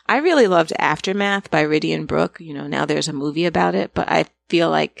feelings. I really loved Aftermath by Rydian Brooke. Now there's a movie about it, but I feel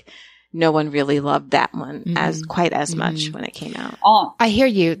like no one really loved that one as much when it came out. Oh, I hear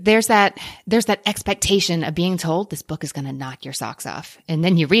you. There's that expectation of being told this book is going to knock your socks off. And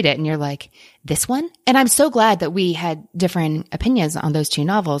then you read it and you're like, this one? And I'm so glad that we had different opinions on those two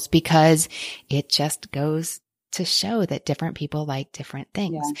novels because it just goes to show that different people like different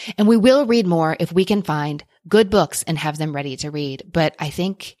things. Yeah. And we will read more if we can find good books and have them ready to read. But I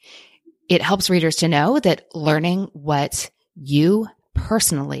think it helps readers to know that learning what you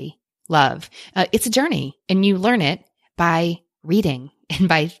personally love, it's a journey and you learn it by reading and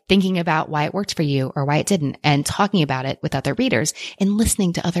by thinking about why it worked for you or why it didn't and talking about it with other readers and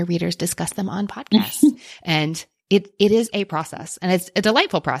listening to other readers discuss them on podcasts. And it is a process and it's a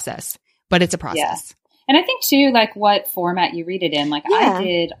delightful process, but it's a process. Yeah. And I think too, like what format you read it in, like I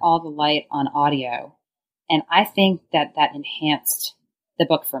did All the Light on audio and I think that enhanced the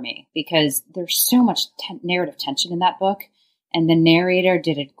book for me because there's so much narrative tension in that book. And the narrator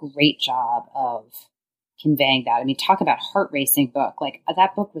did a great job of conveying that. I mean, talk about heart racing book. Like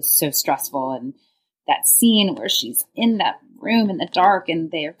that book was so stressful. And that scene where she's in that room in the dark and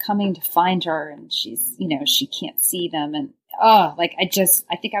they're coming to find her and she's, she can't see them. And I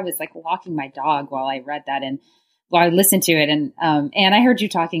think I was like walking my dog while I read that and while I listened to it. And I heard you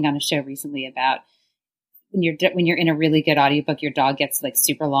talking on a show recently about when you're in a really good audiobook, your dog gets like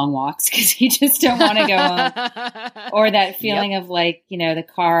super long walks because you just don't want to go home. Or that feeling of like, the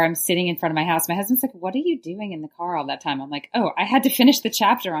car, I'm sitting in front of my house. My husband's like, what are you doing in the car all that time? I'm like, oh, I had to finish the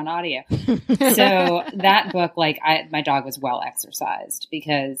chapter on audio. So that book, like my dog was well exercised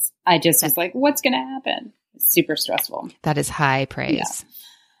because I just was like, what's going to happen? It's super stressful. That is high praise.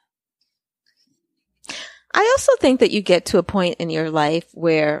 I also think that you get to a point in your life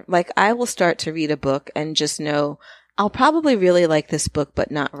where, like, I will start to read a book and just know I'll probably really like this book,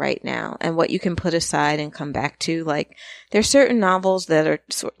 but not right now. And what you can put aside and come back to, like, there's certain novels that are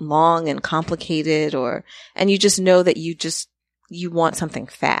sort of long and complicated, and you just know that you want something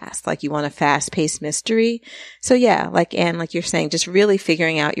fast, like you want a fast-paced mystery. So yeah, like Anne, like you're saying, just really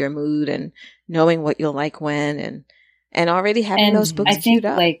figuring out your mood and knowing what you'll like when, and already having those books queued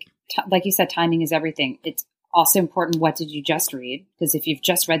up. Like you said, timing is everything. It's also important. What did you just read? Because if you've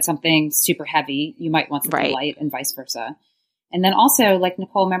just read something super heavy, you might want something light, and vice versa. And then also, like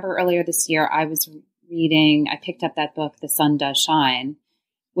Nicole, remember earlier this year, I picked up that book, The Sun Does Shine,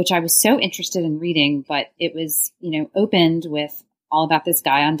 which I was so interested in reading, but it was, opened with all about this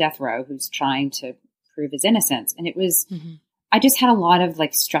guy on death row who's trying to prove his innocence. And it was, I just had a lot of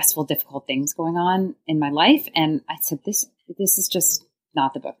like stressful, difficult things going on in my life. And I said, this is just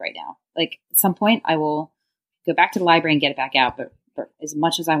not the book right now. Like at some point I will go back to the library and get it back out. But for as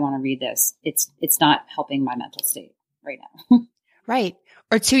much as I want to read this, it's not helping my mental state right now. Right.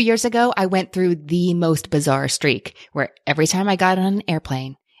 Or 2 years ago, I went through the most bizarre streak where every time I got on an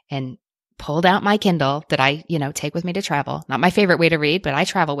airplane and pulled out my Kindle that I, take with me to travel, not my favorite way to read, but I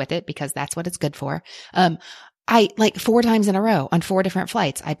travel with it because that's what it's good for. I like 4 times in a row on 4 different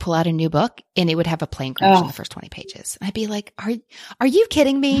flights, I'd pull out a new book and it would have a plane crash in the first 20 pages. And I'd be like, are you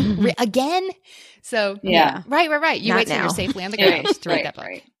kidding me again? So yeah. Right. You Not wait till now. you're safely on the ground to read that book.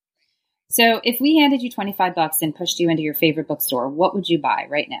 Right. So if we handed you $25 and pushed you into your favorite bookstore, what would you buy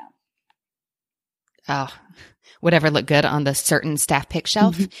right now? Oh, whatever looked good on the certain staff pick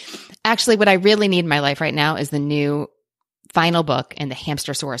shelf. Actually, what I really need in my life right now is the new final book in the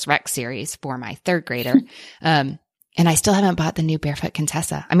Hamstersaurus Rex series for my 3rd grader. And I still haven't bought the new Barefoot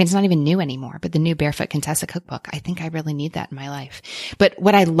Contessa. I mean, it's not even new anymore, but the new Barefoot Contessa cookbook. I think I really need that in my life. But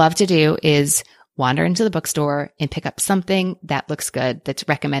what I love to do is wander into the bookstore and pick up something that looks good that's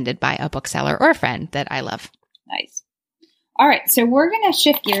recommended by a bookseller or a friend that I love. Nice. All right. So we're going to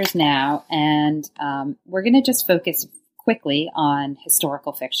shift gears now, and we're going to just focus quickly on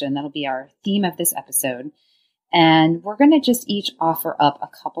historical fiction. That'll be our theme of this episode. And we're going to just each offer up a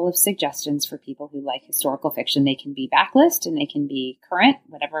couple of suggestions for people who like historical fiction. They can be backlist and they can be current,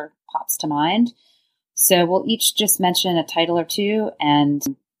 whatever pops to mind. So we'll each just mention a title or two and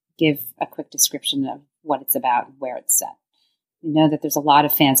give a quick description of what it's about and where it's set. We know that there's a lot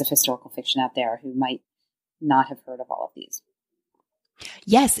of fans of historical fiction out there who might not have heard of all of these.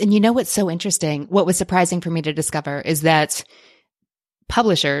 Yes. And you know what's so interesting? What was surprising for me to discover is that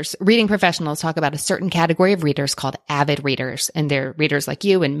publishers, reading professionals talk about a certain category of readers called avid readers. And they're readers like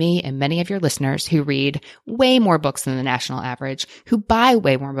you and me and many of your listeners who read way more books than the national average, who buy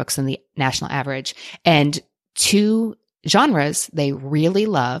way more books than the national average. And 2 genres they really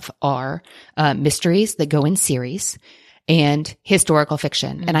love are mysteries that go in series and historical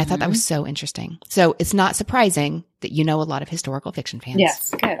fiction. And I thought that was so interesting. So it's not surprising that you know a lot of historical fiction fans. Yes,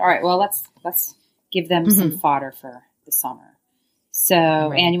 good. All right. Well, let's give them some fodder for the summer. So,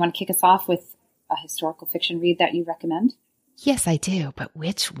 Anne, you want to kick us off with a historical fiction read that you recommend? Yes, I do. But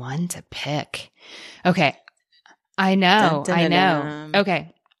which one to pick? Okay. I know.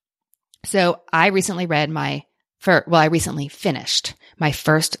 Okay. So I recently finished my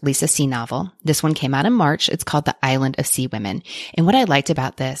first Lisa C. novel. This one came out in March. It's called The Island of Sea Women. And what I liked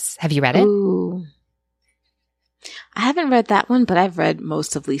about this, have you read it? Ooh. I haven't read that one, but I've read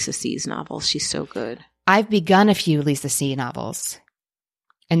most of Lisa C.'s novels. She's so good. I've begun a few Lisa C. novels.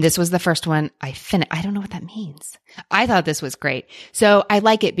 And this was the first one I finished. I don't know what that means. I thought this was great. So I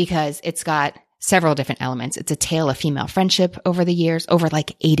like it because it's got several different elements. It's a tale of female friendship over the years, over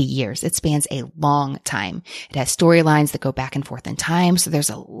like 80 years. It spans a long time. It has storylines that go back and forth in time. So there's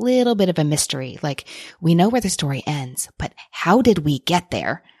a little bit of a mystery. Like we know where the story ends, but how did we get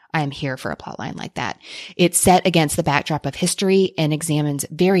there? I am here for a plotline like that. It's set against the backdrop of history and examines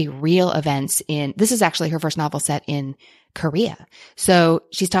very real events this is actually her first novel set in Korea. So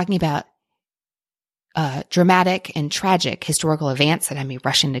she's talking about dramatic and tragic historical events that had me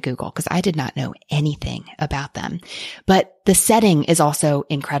rushing to Google because I did not know anything about them. But the setting is also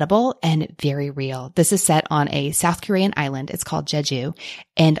incredible and very real. This is set on a South Korean island. It's called Jeju.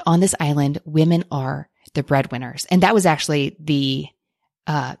 And on this island, women are the breadwinners. And that was actually the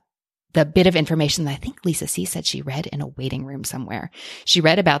the bit of information that I think Lisa C. said she read in a waiting room somewhere. She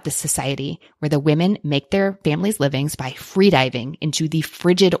read about this society where the women make their families' livings by freediving into the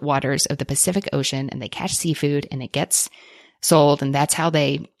frigid waters of the Pacific Ocean, and they catch seafood and it gets sold, and that's how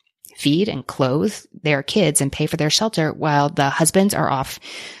they feed and clothe their kids and pay for their shelter while the husbands are off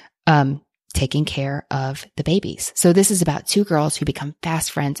taking care of the babies. So this is about two girls who become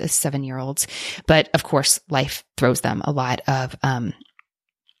fast friends as 7-year-olds. But of course, life throws them a lot of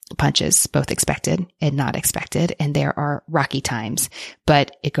punches, both expected and not expected. And there are rocky times,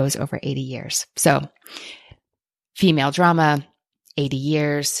 but it goes over 80 years. So female drama, 80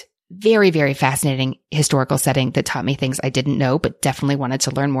 years, very, very fascinating historical setting that taught me things I didn't know, but definitely wanted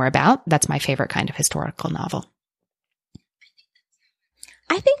to learn more about. That's my favorite kind of historical novel.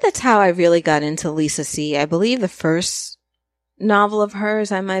 I think that's how I really got into Lisa C. I believe the first novel of hers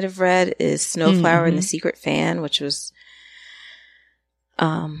I might have read is Snowflower and the Secret Fan, which was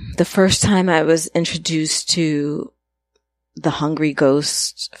the first time I was introduced to the hungry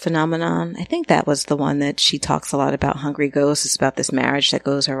ghost phenomenon. I think that was the one that she talks a lot about. Hungry ghosts. It's about this marriage that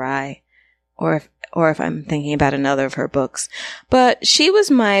goes awry, or if I'm thinking about another of her books. But she was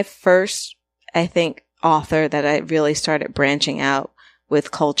my first, I think, author that I really started branching out with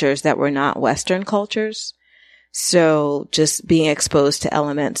cultures that were not Western cultures. So just being exposed to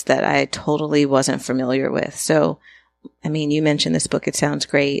elements that I totally wasn't familiar with. So, I mean, you mentioned this book. It sounds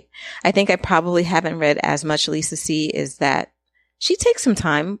great. I think I probably haven't read as much Lisa C. is that she takes some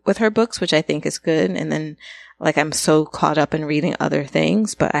time with her books, which I think is good. And then like I'm so caught up in reading other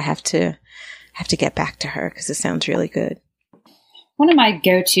things, but I have to get back to her because it sounds really good. One of my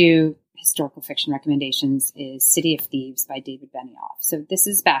go-to historical fiction recommendations is City of Thieves by David Benioff. So this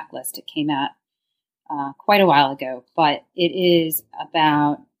is backlist. It came out quite a while ago, but it is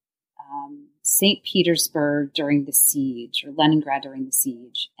about St. Petersburg during the siege, or Leningrad during the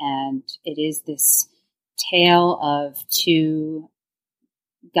siege. And it is this tale of two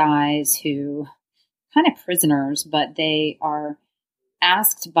guys who kind of prisoners, but they are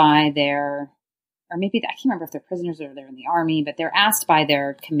asked by their, or maybe I can't remember if they're prisoners or they're in the army, but they're asked by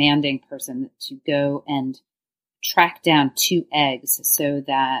their commanding person to go and track down 2 eggs so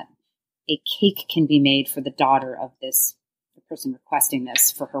that a cake can be made for the daughter of the person requesting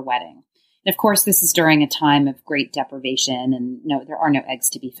this for her wedding. And of course, this is during a time of great deprivation and no, there are no eggs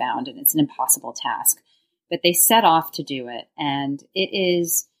to be found and it's an impossible task. But they set off to do it. And it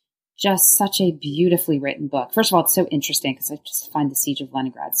is just such a beautifully written book. First of all, it's so interesting because I just find the Siege of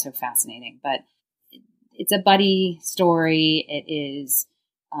Leningrad so fascinating. But it's a buddy story. It is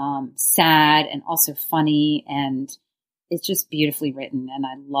sad and also funny. And it's just beautifully written. And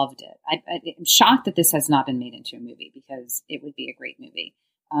I loved it. I'm shocked that this has not been made into a movie because it would be a great movie.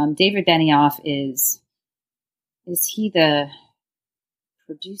 David Benioff is he the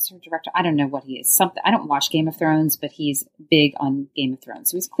producer, director? I don't know what he is. Something. I don't watch Game of Thrones, but he's big on Game of Thrones.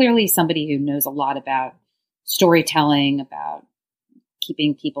 So he's clearly somebody who knows a lot about storytelling, about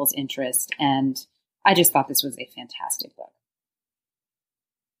keeping people's interest. And I just thought this was a fantastic book.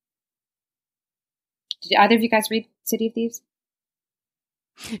 Did either of you guys read City of Thieves?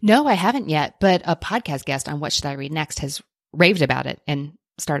 No, I haven't yet, but a podcast guest on What Should I Read Next has raved about it and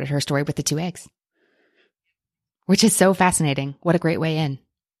started her story with the 2 eggs, which is so fascinating. What a great way in.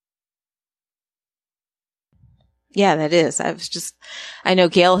 Yeah, that is. I know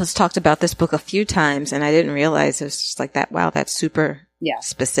Gail has talked about this book a few times and I didn't realize it was just like that. Wow, that's super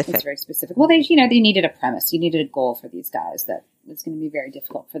specific. It's very specific. Well, they needed a premise. You needed a goal for these guys that was going to be very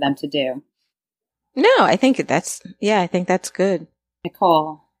difficult for them to do. No, I think that's good.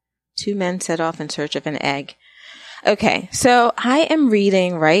 Nicole. 2 men set off in search of an egg. Okay, so I am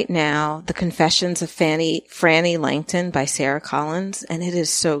reading right now The Confessions of Franny Langton by Sarah Collins, and it is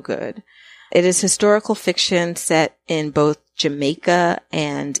so good. It is historical fiction set in both Jamaica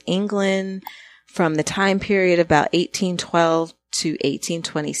and England from the time period about 1812 to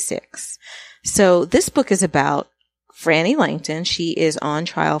 1826. So this book is about Franny Langton. She is on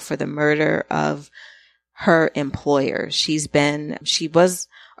trial for the murder of her employer. She was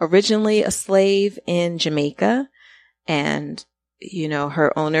originally a slave in Jamaica. And,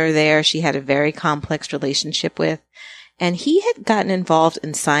 her owner there, she had a very complex relationship with. And he had gotten involved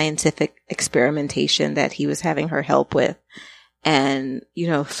in scientific experimentation that he was having her help with. And,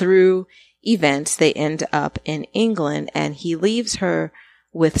 through events, they end up in England and he leaves her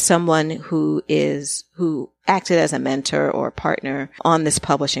with someone who acted as a mentor or partner on this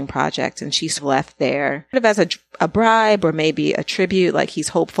publishing project. And she's left there sort of as a bribe or maybe a tribute, like he's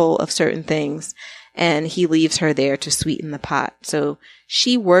hopeful of certain things. And he leaves her there to sweeten the pot. So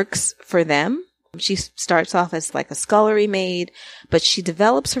she works for them She starts off as like a scullery maid, but she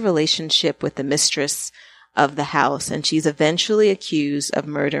develops a relationship with the mistress of the house, and she's eventually accused of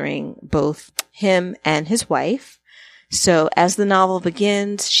murdering both him and his wife. So as the novel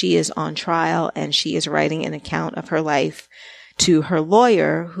begins, she is on trial and she is writing an account of her life to her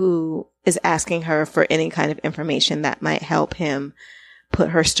lawyer, who is asking her for any kind of information that might help him put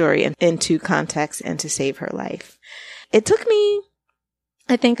her story into context and to save her life. It took me,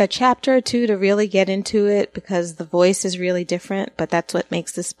 I think, a chapter or two to really get into it because the voice is really different, but that's what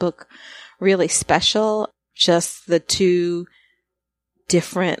makes this book really special. Just the two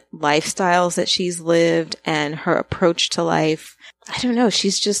different lifestyles that she's lived and her approach to life. I don't know.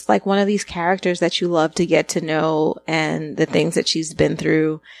 She's just like one of these characters that you love to get to know, and the things that she's been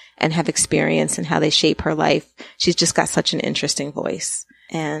through and have experienced and how they shape her life. She's just got such an interesting voice.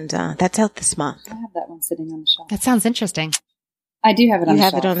 And that's out this month. I have that one sitting on the shelf. That sounds interesting. I do have it on the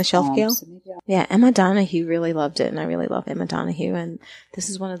shelf. You have it on the shelf, Gail? So yeah, Emma Donoghue really loved it, and I really love Emma Donoghue, and this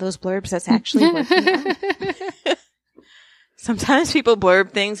is one of those blurbs that's actually working out. Sometimes people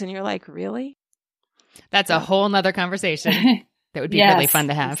blurb things, and you're like, really? That's a whole nother conversation. That would be yes, really fun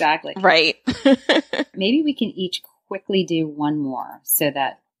to have. Exactly. Right. Maybe we can each quickly do one more so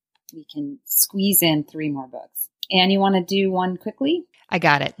that we can squeeze in 3 more books. Anne, you want to do one quickly? I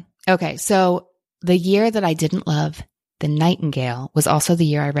got it. Okay. So the year that I didn't love The Nightingale was also the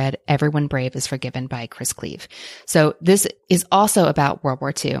year I read Everyone Brave is Forgiven by Chris Cleave. So this is also about World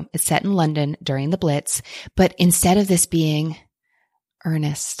War II. It's set in London during the Blitz, but instead of this being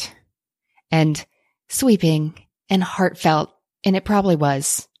earnest and sweeping and heartfelt, and it probably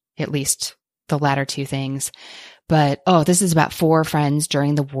was at least the latter 2 things, but this is about 4 friends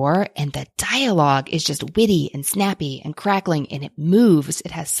during the war, and the dialogue is just witty and snappy and crackling, and it moves.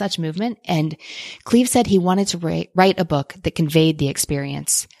 It has such movement. And Cleave said he wanted to write a book that conveyed the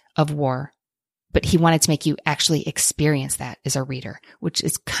experience of war, but he wanted to make you actually experience that as a reader, which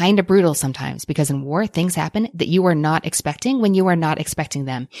is kind of brutal sometimes, because in war, things happen that you are not expecting when you are not expecting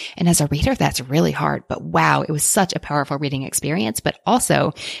them. And as a reader, that's really hard. But wow, it was such a powerful reading experience, but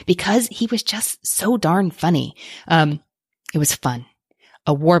also because he was just so darn funny. It was fun.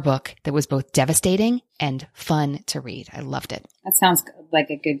 A war book that was both devastating and fun to read. I loved it. That sounds like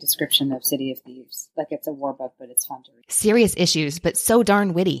a good description of City of Thieves. Like it's a war book, but it's fun to read. Serious issues, but so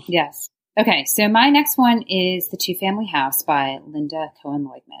darn witty. Yes. Okay, so my next one is The Two-Family House by Linda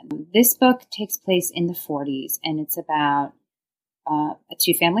Cohen-Loigman. This book takes place in the 40s, and it's about a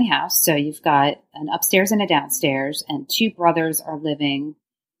two-family house. So you've got an upstairs and a downstairs, and 2 brothers are living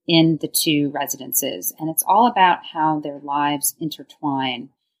in the 2 residences. And it's all about how their lives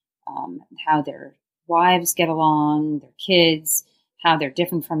intertwine, how their wives get along, their kids, how they're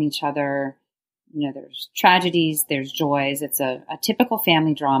different from each other. You know, there's tragedies, there's joys. It's a typical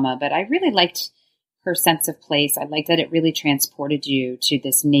family drama, but I really liked her sense of place. I liked that it really transported you to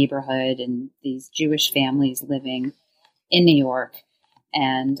this neighborhood and these Jewish families living in New York.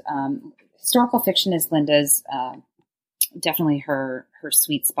 And historical fiction is Linda's definitely her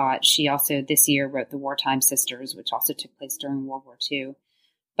sweet spot. She also this year wrote The Wartime Sisters, which also took place during World War II.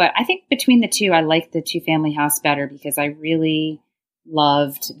 But I think between the 2, I like The Two-Family House better because I really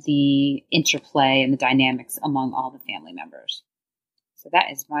loved the interplay and the dynamics among all the family members. So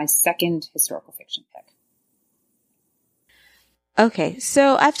that is my second historical fiction pick. Okay,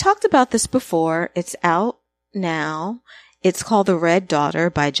 so I've talked about this before. It's out now. It's called The Red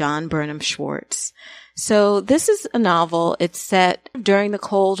Daughter by John Burnham Schwartz. So this is a novel. It's set during the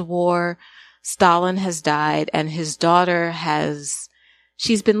Cold War. Stalin has died, and his daughter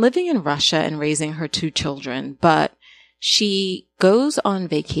she's been living in Russia and raising her 2 children, but she goes on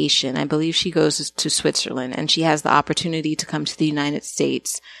vacation. I believe she goes to Switzerland, and she has the opportunity to come to the United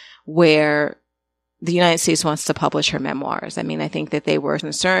States, where the United States wants to publish her memoirs. I mean, I think that they were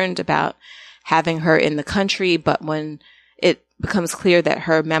concerned about having her in the country, but when it becomes clear that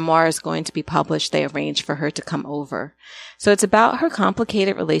her memoir is going to be published, they arrange for her to come over. So it's about her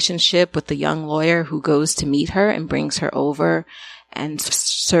complicated relationship with the young lawyer who goes to meet her and brings her over and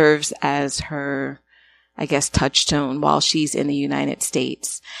serves as her, I guess, touchstone while she's in the United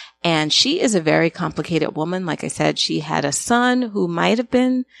States. And she is a very complicated woman. Like I said, she had a son who might have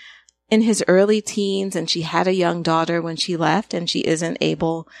been in his early teens, and she had a young daughter when she left, and she doesn't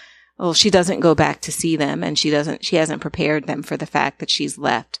go back to see them, and she hasn't prepared them for the fact that she's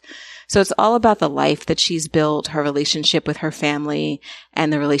left. So it's all about the life that she's built, her relationship with her family,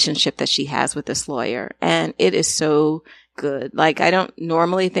 and the relationship that she has with this lawyer. And it is so good. Like, I don't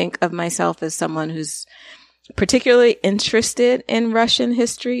normally think of myself as someone who's particularly interested in Russian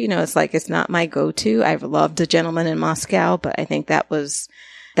history. You know, it's not my go-to. I've loved A Gentleman in Moscow, but I think that was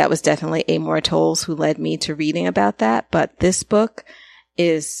that was definitely Amor Towles who led me to reading about that. But this book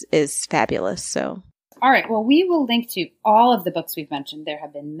is fabulous. So. All right. Well, we will link to all of the books we've mentioned. There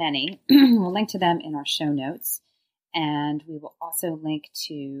have been many. We'll link to them in our show notes. And we will also link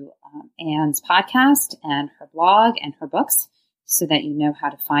to Anne's podcast and her blog and her books so that you know how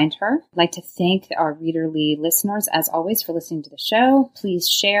to find her. I'd like to thank our Readerly listeners, as always, for listening to the show. Please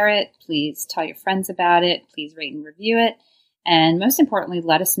share it. Please tell your friends about it. Please rate and review it. And most importantly,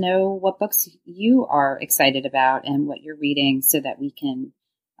 let us know what books you are excited about and what you're reading so that we can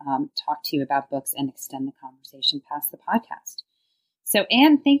talk to you about books and extend the conversation past the podcast. So,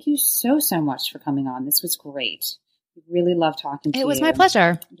 Anne, thank you so much for coming on. This was great. Really love talking to you. It was my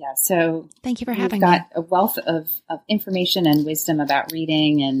pleasure. Yeah. So thank you for having me. You've got a wealth of information and wisdom about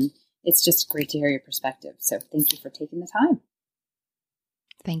reading, and it's just great to hear your perspective. So thank you for taking the time.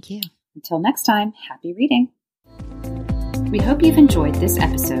 Thank you. Until next time, happy reading. We hope you've enjoyed this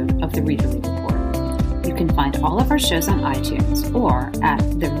episode of the Readerly Report. You can find all of our shows on iTunes or at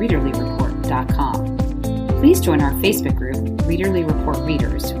thereaderlyreport.com. Please join our Facebook group, Readerly Report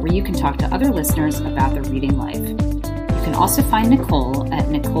Readers, where you can talk to other listeners about their reading life. You can also find Nicole at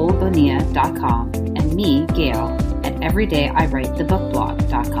NicoleBonilla.com and me, Gail, at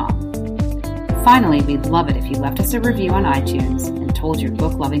EverydayIWriteTheBookBlog.com. Finally, we'd love it if you left us a review on iTunes and told your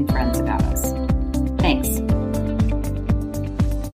book-loving friends about us. Thanks.